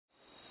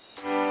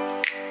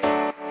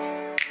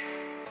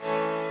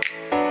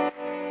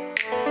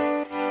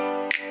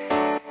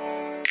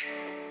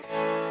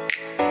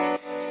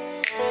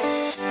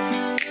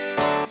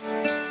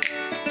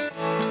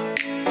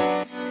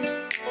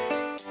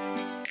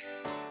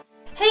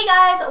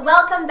guys,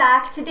 welcome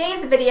back.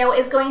 Today's video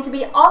is going to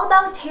be all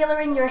about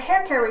tailoring your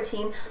hair care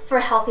routine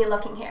for healthy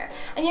looking hair.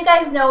 And you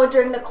guys know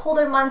during the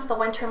colder months, the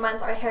winter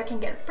months, our hair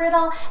can get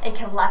brittle and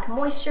can lack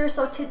moisture.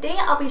 So today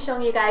I'll be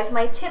showing you guys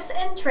my tips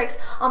and tricks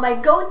on my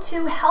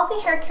go-to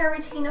healthy hair care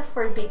routine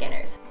for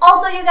beginners.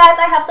 Also, you guys,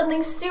 I have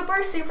something super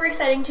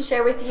exciting to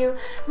share with you.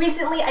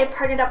 Recently, I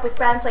partnered up with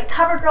brands like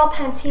CoverGirl,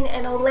 Pantene,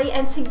 and Olay,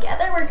 and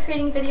together we're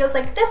creating videos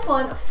like this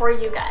one for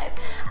you guys.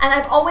 And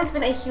I've always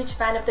been a huge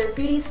fan of their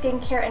beauty,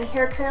 skincare, and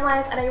hair care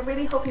lines, and I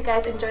really hope you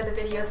guys enjoy the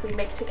videos we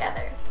make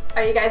together.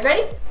 Are you guys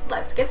ready?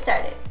 Let's get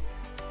started.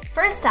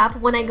 First up,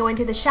 when I go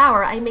into the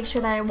shower, I make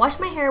sure that I wash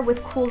my hair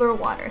with cooler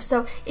water.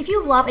 So if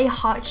you love a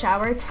hot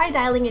shower, try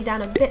dialing it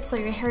down a bit so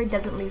your hair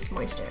doesn't lose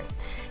moisture.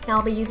 Now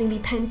I'll be using the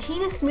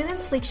Pantene Smooth and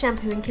Sleek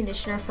shampoo and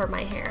conditioner for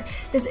my hair.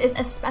 This is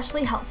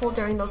especially helpful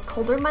during those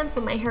colder months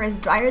when my hair is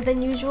drier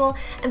than usual,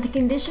 and the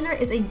conditioner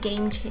is a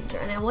game changer,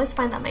 and I always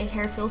find that my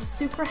hair feels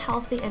super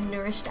healthy and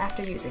nourished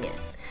after using it.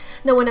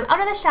 Now when I'm out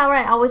of the shower,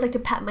 I always like to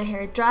pat my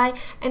hair dry,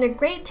 and a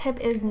great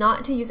tip is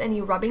not to use any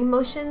rubbing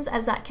motions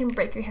as that can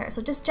break your hair,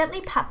 so just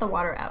gently pat the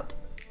water out.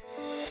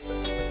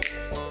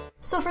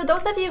 So for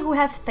those of you who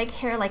have thick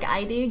hair like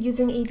I do,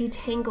 using a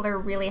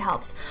detangler really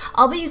helps.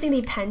 I'll be using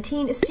the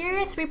Pantene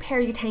Serious Repair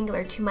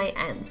Detangler to my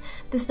ends.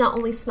 This not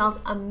only smells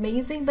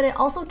amazing, but it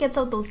also gets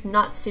out those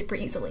knots super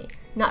easily.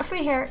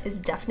 Knot-free hair is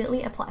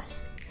definitely a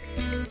plus.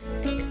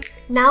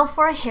 Now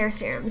for hair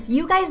serums.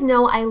 You guys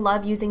know I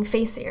love using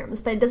face serums,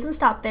 but it doesn't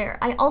stop there.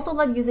 I also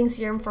love using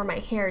serum for my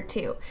hair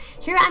too.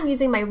 Here I'm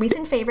using my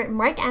recent favorite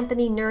Marc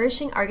Anthony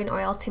Nourishing Argan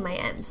Oil to my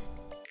ends.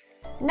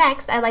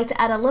 Next, I like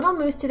to add a little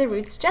mousse to the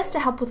roots just to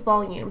help with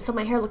volume so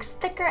my hair looks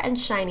thicker and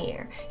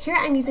shinier. Here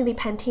I'm using the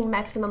Pantene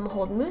Maximum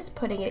Hold Mousse,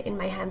 putting it in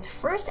my hands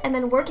first and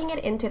then working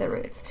it into the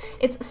roots.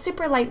 It's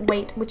super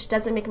lightweight, which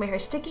doesn't make my hair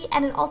sticky,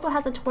 and it also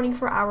has a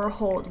 24-hour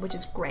hold, which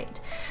is great.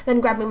 Then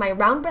grabbing my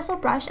round bristle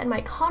brush and my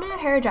Canon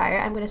hair dryer,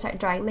 I'm going to start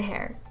drying the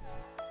hair.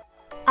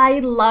 I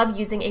love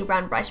using a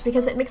round brush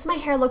because it makes my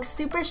hair look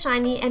super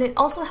shiny, and it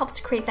also helps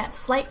create that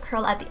slight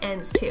curl at the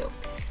ends too.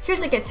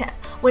 Here's a good tip.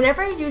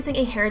 Whenever you're using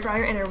a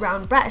hairdryer and a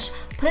round brush,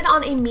 put it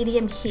on a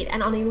medium heat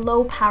and on a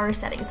low power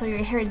setting so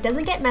your hair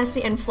doesn't get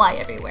messy and fly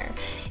everywhere.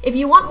 If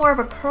you want more of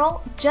a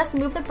curl, just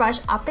move the brush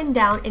up and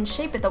down and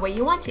shape it the way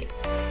you want to.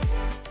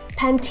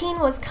 Pantene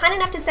was kind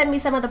enough to send me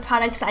some of the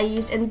products I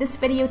used in this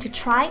video to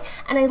try,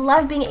 and I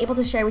love being able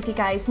to share with you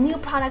guys new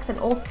products and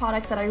old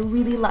products that I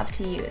really love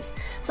to use.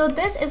 So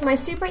this is my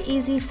super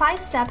easy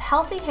 5-step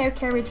healthy hair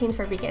care routine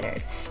for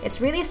beginners. It's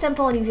really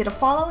simple and easy to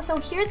follow, so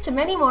here's to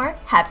many more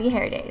happy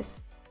hair days.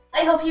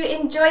 I hope you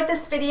enjoyed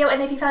this video,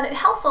 and if you found it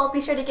helpful, be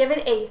sure to give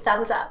it a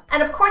thumbs up.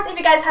 And of course, if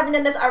you guys haven't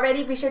done this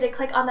already, be sure to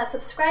click on that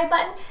subscribe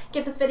button,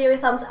 give this video a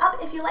thumbs up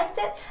if you liked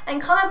it,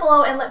 and comment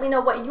below and let me know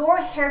what your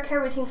hair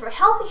care routine for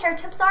healthy hair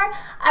tips are.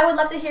 I would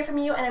love to hear from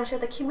you, and I'm sure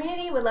the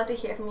community would love to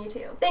hear from you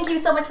too. Thank you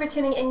so much for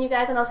tuning in, you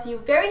guys, and I'll see you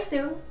very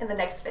soon in the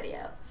next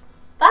video.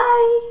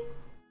 Bye!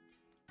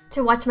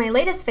 To watch my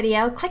latest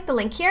video, click the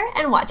link here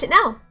and watch it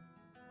now.